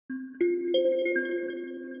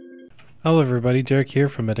Hello everybody, Derek here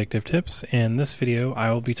from Addictive Tips. In this video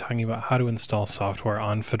I will be talking about how to install software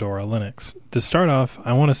on Fedora Linux. To start off,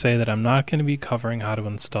 I want to say that I'm not going to be covering how to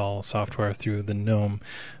install software through the GNOME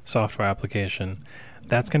software application.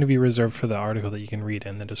 That's going to be reserved for the article that you can read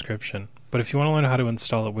in the description. But if you want to learn how to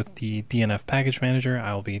install it with the DNF package manager,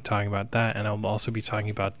 I will be talking about that, and I'll also be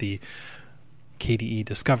talking about the KDE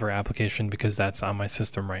Discover application because that's on my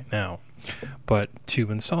system right now. But to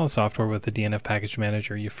install software with the DNF package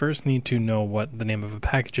manager, you first need to know what the name of a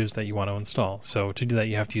package is that you want to install. So to do that,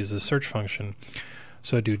 you have to use the search function.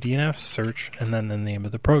 So do DNF search and then the name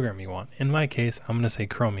of the program you want. In my case, I'm going to say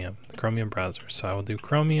Chromium, the Chromium browser. So I will do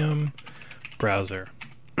Chromium browser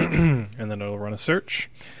and then it'll run a search.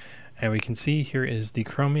 And we can see here is the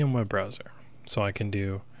Chromium web browser. So I can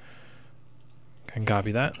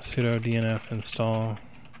copy that, sudo dnf install,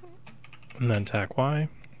 and then tac y,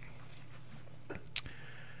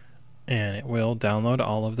 and it will download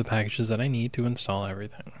all of the packages that I need to install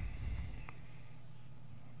everything.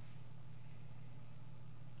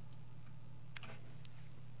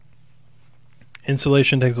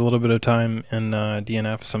 Installation takes a little bit of time in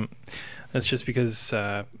DNF. That's just because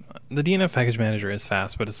the DNF package manager is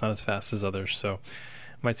fast, but it's not as fast as others, so it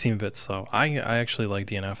might seem a bit slow. I actually like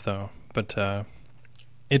DNF though, but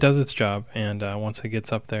it does its job, and once it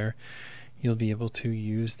gets up there, you'll be able to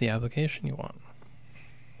use the application you want.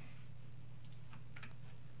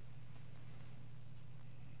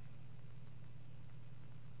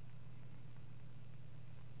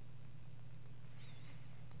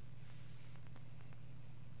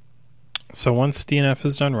 So once DNF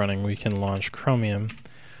is done running, we can launch Chromium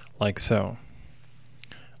like so.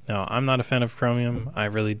 Now, I'm not a fan of Chromium. I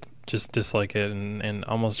really just dislike it in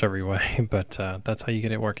almost every way, but that's how you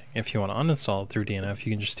get it working. If you want to uninstall it through DNF,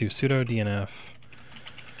 you can just do sudo dnf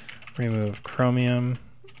remove Chromium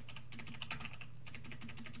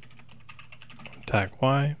tac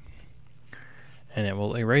y, and it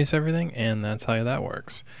will erase everything, and that's how that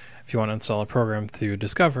works. If you want to install a program through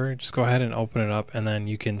Discover, just go ahead and open it up, and then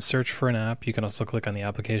you can search for an app. You can also click on the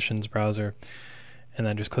applications browser, and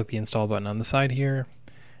then just click the install button on the side here,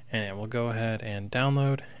 and it will go ahead and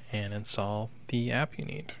download and install the app you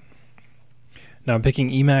need. Now I'm picking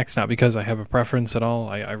Emacs not because I have a preference at all.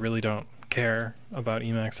 I really don't care about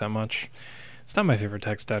Emacs that much. It's not my favorite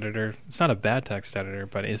text editor. It's not a bad text editor,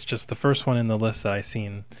 but it's just the first one in the list that I've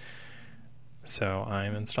seen. So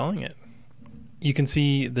I'm installing it. You can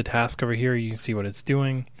see the task over here. You can see what it's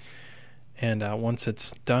doing. And once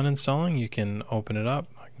it's done installing, you can open it up.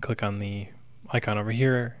 I can click on the icon over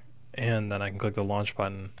here, and then I can click the launch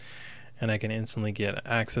button, and I can instantly get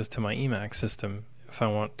access to my Emacs system. If I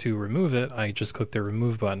want to remove it, I just click the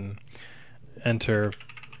remove button, enter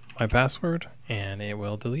my password, and it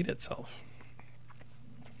will delete itself.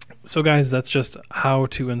 So guys, that's just how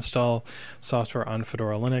to install software on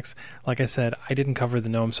Fedora Linux. Like I said, I didn't cover the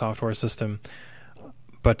GNOME software system,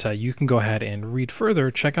 but you can go ahead and read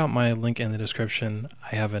further. Check out my link in the description.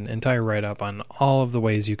 I have an entire write-up on all of the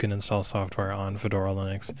ways you can install software on Fedora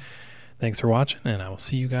Linux. Thanks for watching, and I will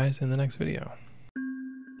see you guys in the next video.